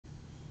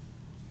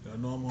I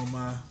know I'm on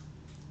my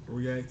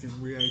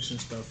reaction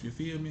stuff. You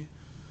feel me?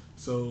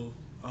 So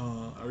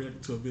I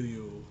reacted to a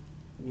video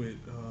with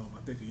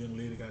I think a young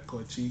lady got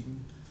caught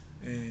cheating,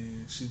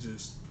 and she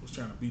just was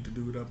trying to beat the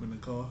dude up in the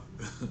car.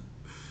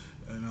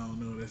 And I don't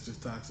know, that's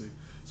just toxic.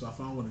 So I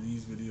found one of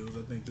these videos.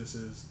 I think this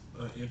is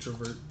an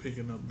introvert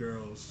picking up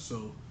girls.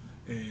 So,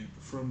 and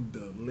from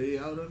the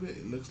layout of it,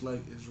 it looks like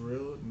it's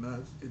real,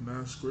 not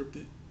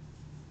scripted.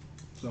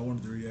 So I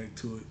wanted to react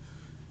to it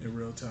in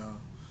real time.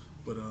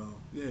 But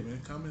yeah,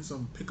 man, comment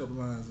some pickup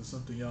lines or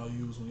something y'all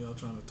use when y'all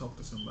trying to talk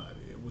to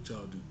somebody and what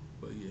y'all do.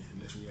 But yeah,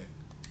 let's react.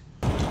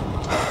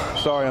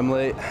 Sorry I'm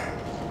late.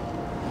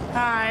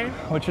 Hi.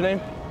 What's your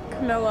name?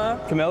 Camilla.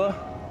 Camilla?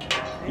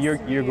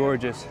 You're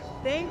gorgeous.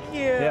 Thank you.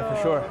 Yeah,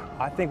 for sure.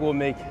 I think we'll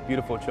make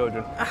beautiful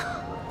children.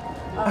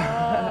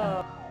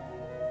 That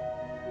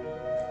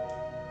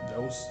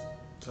was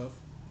tough.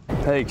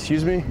 Hey,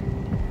 excuse me?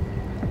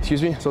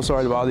 Excuse me? So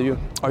sorry to bother you.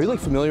 Are you like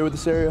familiar with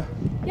this area?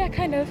 Yeah,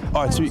 kind of.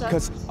 All right, sweet,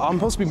 because I'm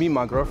supposed to be meeting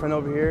my girlfriend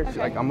over here. Okay.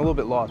 Like, I'm a little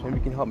bit lost. Maybe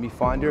you can help me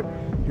find her.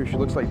 Here, she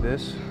looks like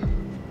this.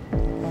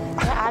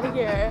 Get out of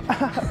here.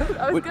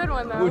 That was a good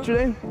one, though. What's your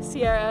name?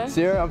 Sierra.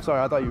 Sierra? I'm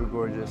sorry, I thought you were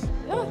gorgeous.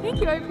 Oh, thank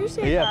you. I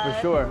appreciate that. Yeah,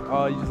 for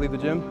sure. You just leave the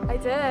gym? I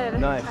did.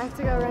 Nice. I have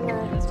to go run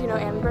a, do you know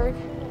Annenberg?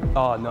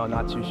 Oh, no,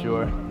 not too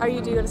sure. Do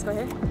you go to school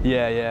here?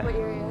 Yeah, yeah. What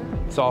year are you?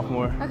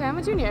 Sophomore. Okay, I'm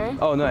a junior.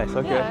 Oh, nice.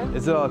 Okay. Yeah.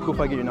 Is it cool if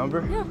I get your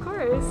number? Yeah, of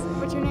course.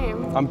 What's your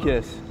name? I'm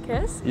Kiss.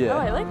 Kiss? Yeah. Oh,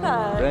 I like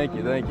that. Thank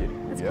you, thank you.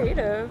 That's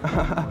creative.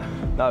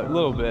 No, a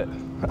little bit.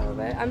 A little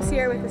bit. I'm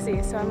Sierra with the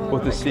C, so I'm a little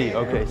With the bit C,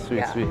 creative. okay, sweet,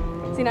 Yeah. sweet.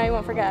 See, now you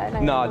won't forget.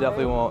 No, I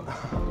definitely won't.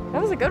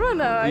 That was a good one,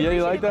 though. I Yeah,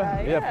 you like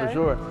appreciate that? Yeah, for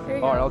sure. Here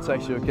you All right, go. I'll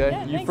text you, okay?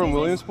 Yeah, You thanks, from easy.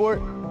 Williamsport?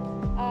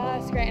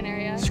 Scranton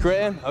area.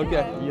 Scranton? Okay,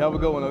 Yeah. you have a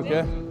good one,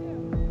 okay?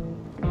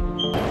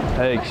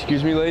 Hey,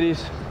 excuse me,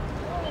 ladies.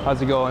 How's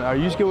it going? Are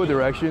you just good with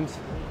directions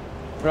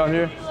around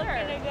here?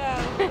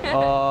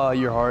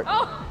 Your heart.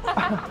 Oh.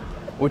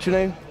 What's your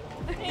name?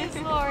 It's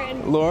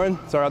Lauren. Lauren?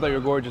 Sorry, I thought you were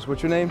gorgeous.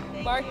 What's your name?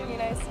 Marky,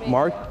 nice to meet you.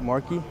 Mark?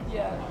 Marky?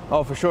 Yeah.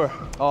 Oh, for sure.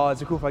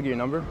 Is it cool if I get your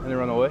number and then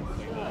run away?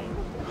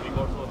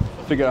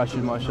 Figured I'd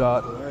shoot my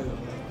shot.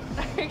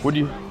 What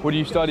are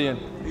you studying?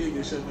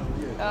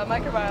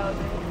 Microbiology.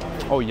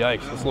 Oh,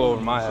 yikes. That's a little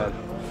over my head.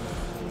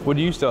 What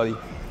do you study?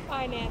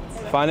 Finance.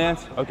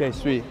 Finance? Okay,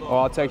 sweet. Oh,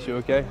 I'll text you,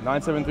 okay?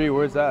 973,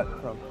 where's that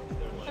from?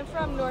 I'm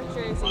from North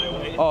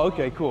Jersey. Oh,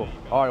 okay, cool.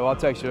 All right, well, I'll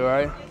text you, all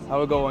right?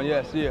 Have a good one.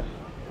 Yeah, see ya.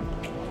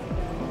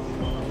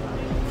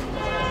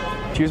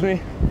 Excuse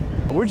me?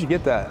 Where'd you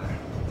get that?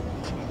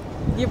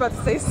 You about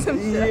to say some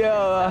shit?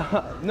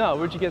 Yeah, no,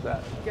 where'd you get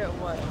that? Get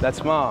what? That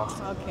smile.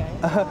 Okay.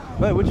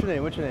 Wait, what's your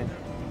name? What's your name?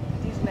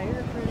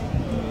 You're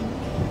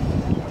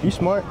pretty. You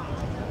smart?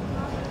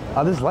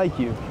 I just like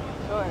you.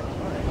 Sure.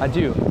 I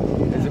do.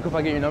 Is it cool if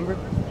I get your number?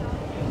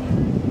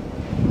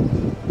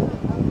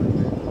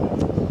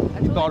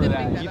 You thought of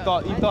that. You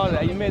thought of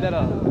that. You made that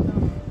up.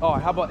 Oh,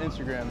 how about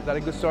Instagram? Is that a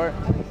good start?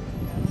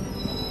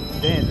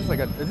 Damn, is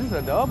this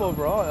a dub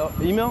overall?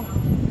 Email?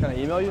 Can I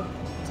email you?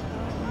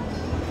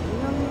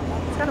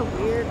 It's kind of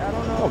weird. I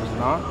don't know. Oh, it's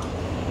not.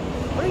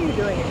 What are you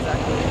doing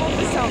exactly?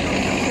 Just tell me.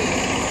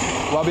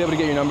 Well, I'll be able to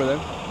get your number then.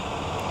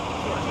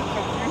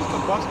 He's the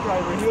bus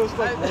driver. He was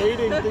like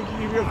waiting,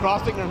 thinking you were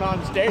crossing around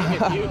and staring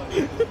at you.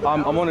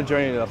 I'm on a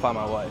journey to find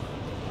my wife.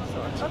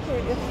 Okay,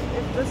 if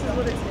this is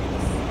what it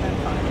takes, then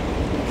fine.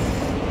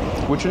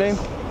 What's your name?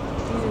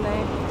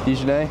 Dejanay.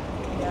 Dejanay?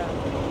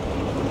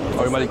 Yeah.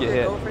 Oh, we might get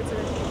hit. Go for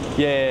today?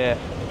 Yeah.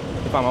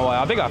 To find my wife.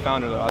 I think I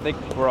found her though. I think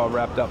we're all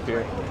wrapped up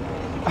here.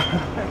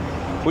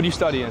 What are you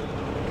studying?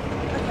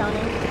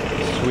 Accounting.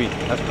 Sweet.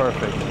 That's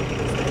perfect.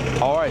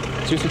 All right.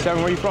 267,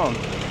 where are you from?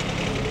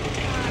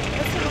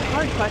 That's a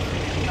hard question.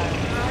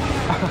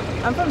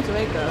 I'm from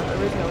Jamaica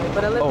originally,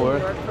 but I lived in New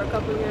York for a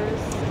couple of years.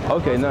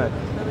 Okay, nice.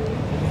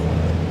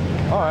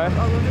 All right.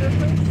 All over the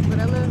place, but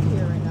I live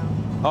here right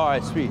now. All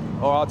right, sweet.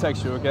 Or I'll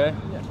text you, okay?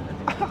 Yeah,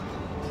 sure.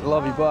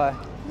 Love you, bye.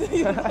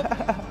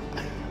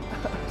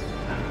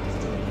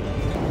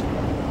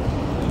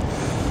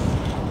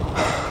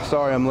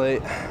 Sorry I'm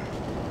late.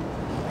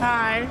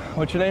 Hi.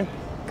 What's your name?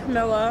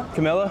 Camilla.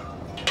 Camilla?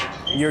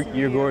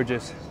 You're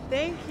gorgeous.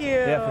 Thank you.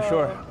 Yeah, for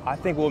sure. I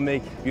think we'll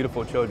make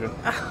beautiful children.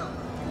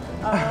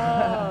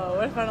 Oh,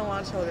 what if I don't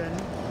want children?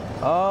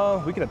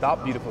 We can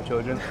adopt beautiful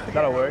children.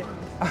 That'll work.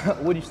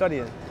 What are you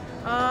studying?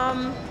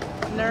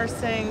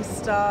 Nursing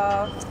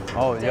stuff.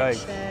 Oh,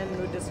 addiction,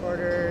 mood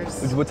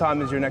disorders. What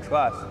time is your next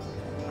class?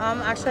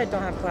 Actually, I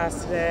don't have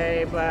class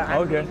today, but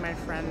I'm meeting my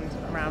friend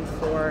around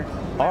 4.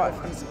 My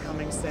boyfriend's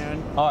coming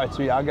soon. All right,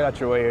 sweet. I'll get out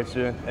your way here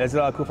soon. Is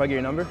it cool if I get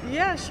your number?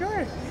 Yeah,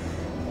 sure.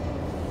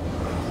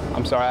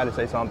 I'm sorry, I had to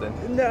say something.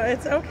 No,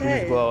 it's okay. You're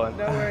just glowing.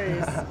 No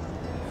worries.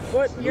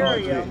 What year are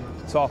you?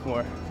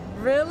 Sophomore.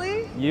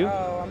 Really? You?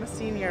 Oh, I'm a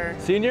senior.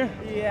 Senior?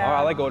 Yeah. Oh,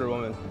 I like older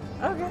women.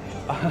 Okay.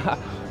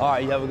 All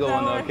right, you have a good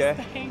one, though, okay?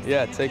 Thanks.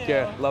 Yeah, take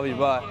care. Love you.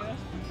 Bye.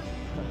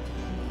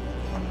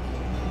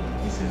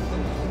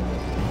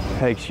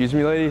 Hey, excuse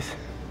me, ladies.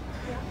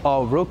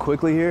 Oh, real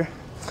quickly here.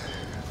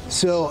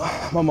 So,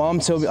 my mom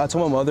told me, I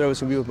told my mother I was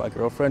gonna be with my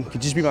girlfriend. Could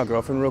you just be my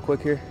girlfriend real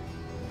quick here?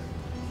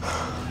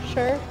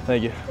 Sure.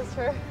 Thank you. Just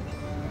her.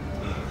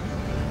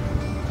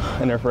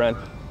 And her friend.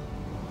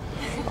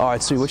 All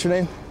right, sweet. What's your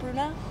name?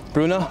 Bruna.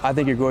 Bruna. I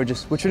think you're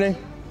gorgeous. What's your name?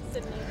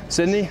 Sydney.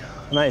 Sydney.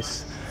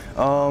 Nice.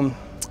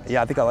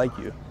 Yeah, I think I like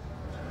you.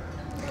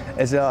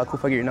 Is it cool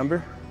if I get your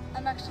number?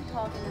 I'm actually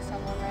talking to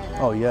someone right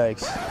now. Oh,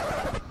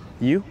 yikes.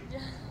 You? Yeah.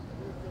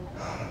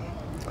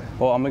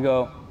 Well, I'm gonna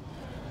go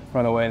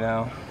run away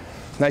now.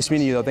 Nice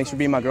meeting you, though. Thanks for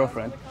being my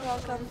girlfriend.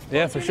 Welcome.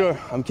 Yeah, for sure.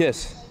 I'm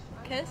Kiss.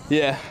 Kiss?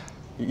 Yeah.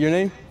 Your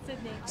name?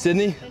 Sydney.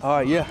 Sydney? All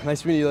right, yeah.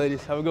 Nice meeting you,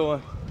 ladies. Have a good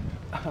one.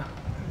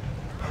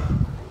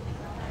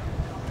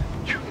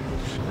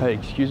 Hey,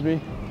 excuse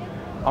me?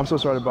 I'm so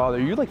sorry to bother.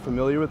 Are you, like,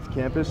 familiar with the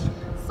campus?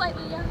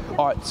 Slightly, yeah.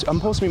 All right, so I'm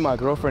supposed to meet my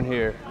girlfriend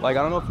here. Like,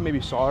 I don't know if you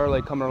maybe saw her,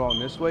 like, coming along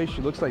this way.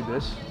 She looks like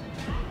this.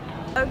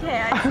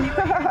 Okay, I see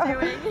what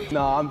you're doing.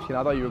 No, I'm kidding.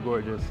 I thought you were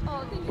gorgeous.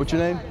 Oh, thank you What's so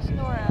your name? much.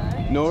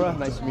 Nora. Nora?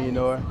 Nice to meet you,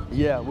 Nora.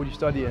 Yeah, what are you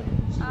studying?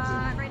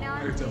 Right now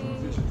I'm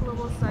doing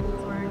global studies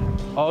work.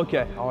 Oh,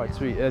 okay. All right,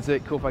 sweet. Is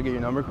it cool if I get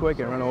your number quick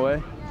and run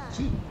away?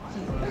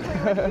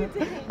 Yeah.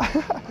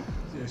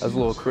 That's a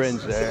little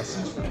cringe there.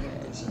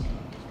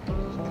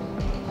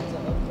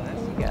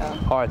 Go.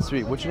 All right,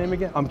 sweet. What's your name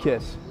again? I'm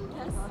Kiss.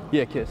 Kiss?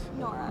 Yeah, Kiss.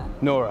 Nora.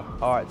 Nora.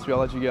 All right, sweet. I'll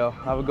let you go.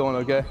 Have a good one,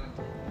 okay?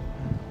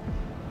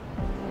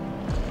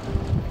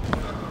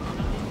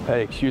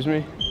 Hey, excuse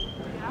me?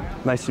 Yeah?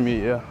 Nice to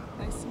meet you.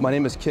 Nice to My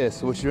name is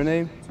Kiss. What's your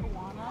name?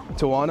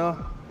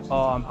 Tawana.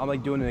 Tawana? I'm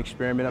like doing an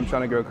experiment. I'm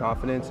trying to grow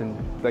confidence and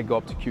like go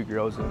up to cute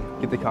girls and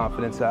get the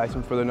confidence to ask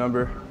them for their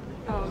number.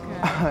 Oh,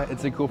 okay.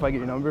 Is it cool if I get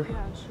your number?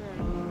 Yeah,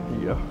 sure. Here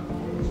you go.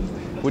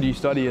 What are you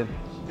studying?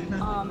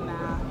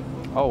 Math.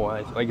 Oh,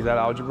 nice. Like, is that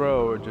algebra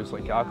or just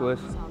like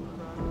calculus?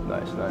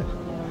 Nice, nice.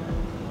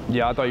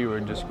 Yeah, I thought you were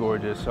just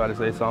gorgeous, so I had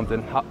to say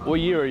something. What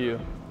year are you?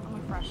 I'm a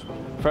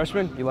freshman.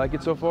 Freshman? You like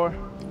it so far?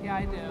 Yeah,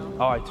 I do.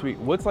 All right, sweet.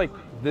 What's like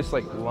this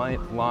like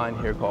line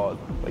here called?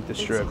 Like the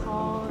strip? It's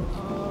called,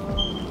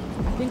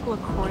 I think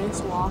Lacroix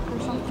Walk or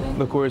something.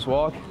 Lacroix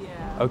Walk?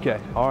 Yeah. Okay.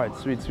 All right,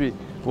 sweet, sweet.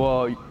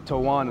 Well,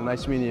 Tawana,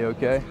 nice meeting you,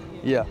 okay?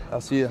 Yeah,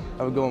 I'll see you.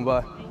 Have a good one,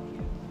 bye.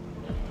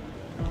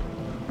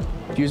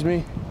 Excuse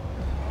me?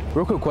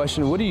 Real quick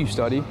question, what do you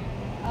study?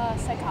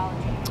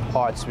 Psychology.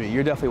 All right, sweet.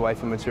 You're definitely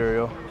wifey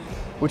material.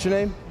 What's your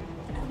name?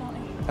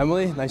 Emily.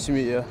 Emily, nice to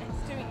meet you.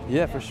 Nice to meet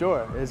Yeah, for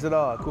sure. Is it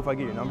cool if I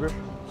get your number?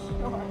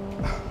 Sure.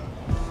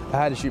 I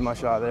had to shoot my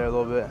shot there a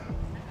little bit.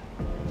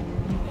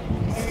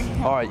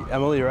 All right,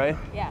 Emily, right?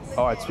 Yes.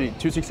 All right, sweet.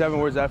 267,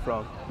 where's that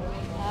from?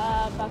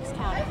 Bucks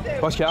County.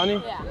 Bucks County?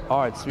 Yeah. All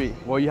right, sweet.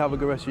 Well, you have a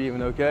good rest of your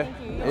evening, okay?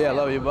 Thank you. Yeah,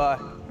 love you, bye.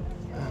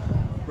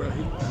 Bro,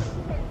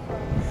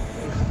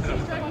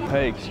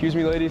 Hey, excuse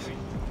me, ladies.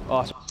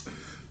 Awesome.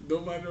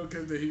 nobody don't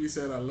catch that he be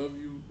saying I love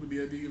you when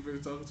the idea you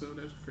been talking to him.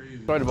 That's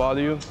crazy. Sorry to bother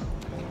you.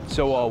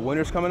 So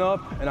winter's coming up,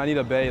 and I need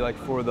a bae like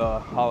for the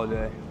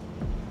holiday.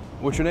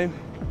 What's your name?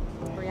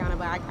 Brianna,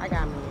 but I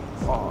got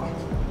millions.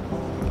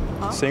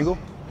 Oh. Single?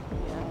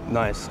 Yeah.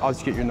 Nice. I'll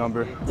just get your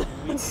number.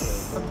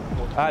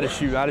 I had to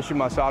shoot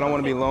my shot. I don't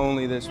want to be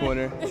lonely this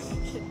winter.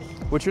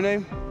 What's your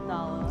name?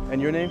 Nala. And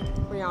your name?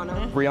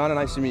 Brianna. Brianna,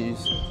 nice to meet you.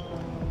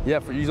 Yeah,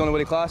 for you on the way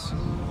to class?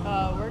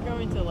 We're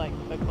going to like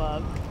the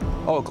club.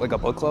 Oh, like a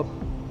book club?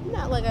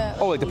 Not like a.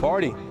 Oh, like the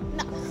party?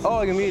 No. Oh,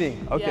 like a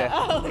meeting. Okay. Yeah.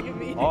 Oh, like a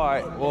meeting. All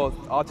right. Well,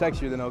 I'll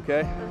text you then,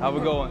 okay? Have a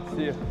good one.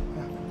 See you.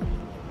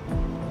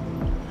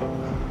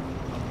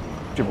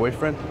 Your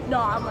boyfriend? No,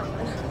 I'm my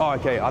friend. Oh,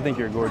 okay. I think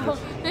you're gorgeous.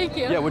 Thank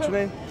you. Yeah, what's your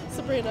name?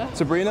 Sabrina.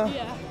 Sabrina?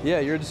 Yeah. Yeah,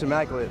 you're just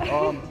immaculate.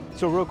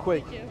 So real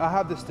quick, I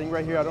have this thing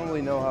right here. I don't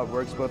really know how it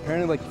works, but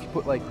apparently, like, if you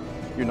put like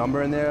your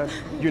number in there,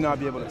 you'll not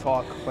be able to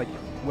talk like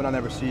when I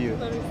never see you.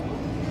 Let me see.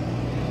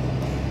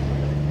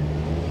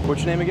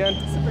 What's your name again?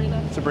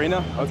 Sabrina.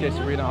 Sabrina? Okay,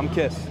 Sabrina. I'm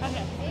Kiss.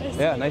 Okay.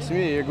 Yeah, nice to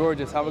meet you. You're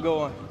gorgeous. Have a good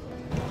one.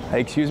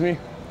 Hey, excuse me.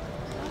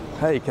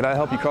 Hey, can I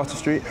help you cross the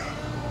street?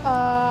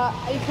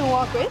 You can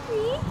walk with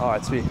me. All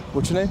right, sweet.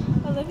 What's your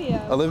name?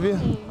 Olivia. Olivia?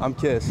 I'm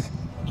Kiss.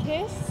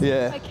 Kiss?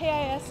 Yeah. Like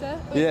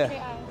K-I-S-S? Yeah.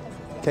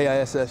 K-I-S-S.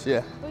 K-I-S-S,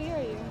 yeah. What year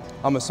are you?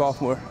 I'm a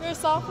sophomore. You're a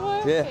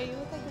sophomore? Yeah. Okay, you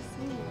look like a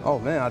senior. Oh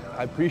man,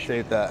 I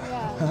appreciate that.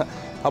 Yeah.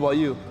 How about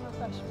you? I'm a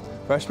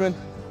freshman. Freshman?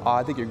 Oh,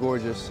 I think you're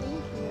gorgeous. Thank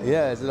you.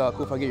 Yeah, is it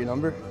cool if I get your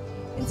number?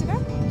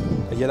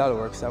 Instagram? Yeah, that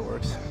works, that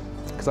works.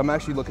 Because I'm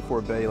actually looking for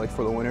a bae, like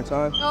for the winter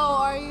time. Oh,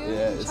 are you?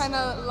 Yeah, it's- Trying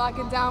to lock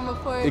it down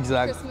before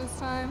Exact- Christmas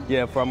time?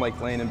 Yeah, if I'm like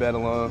laying in bed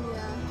alone. Yeah.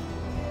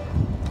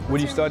 What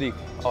do you study?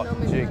 Oh,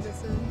 Genomic jigs.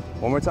 medicine.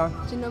 One more time?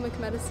 Genomic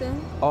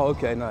medicine. Oh,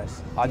 okay,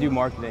 nice. I do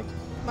marketing.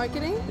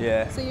 Marketing?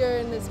 Yeah, So you're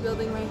in this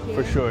building right here?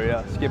 for sure,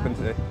 yeah. Skipping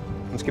today.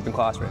 I'm skipping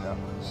class right now.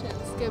 Shit,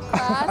 skip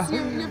class.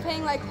 you're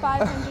paying like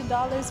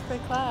 $500 per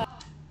class.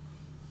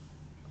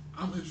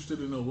 I'm interested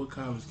to know what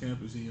college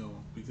campus he on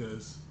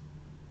because,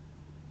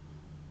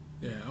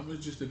 yeah, I'm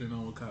interested to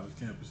know what college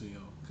campus he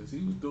on because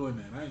he was doing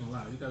that. I ain't gonna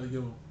lie, you gotta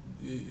give him.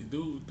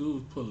 Dude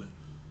was pulling.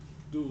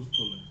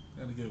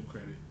 Gotta give him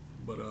credit.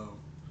 But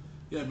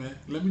yeah, man,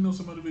 let me know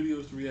some other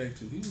videos to react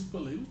to. He was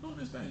pulling. He was doing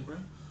this thing, bro.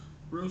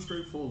 Real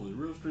straightforward.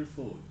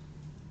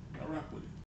 I rock with it.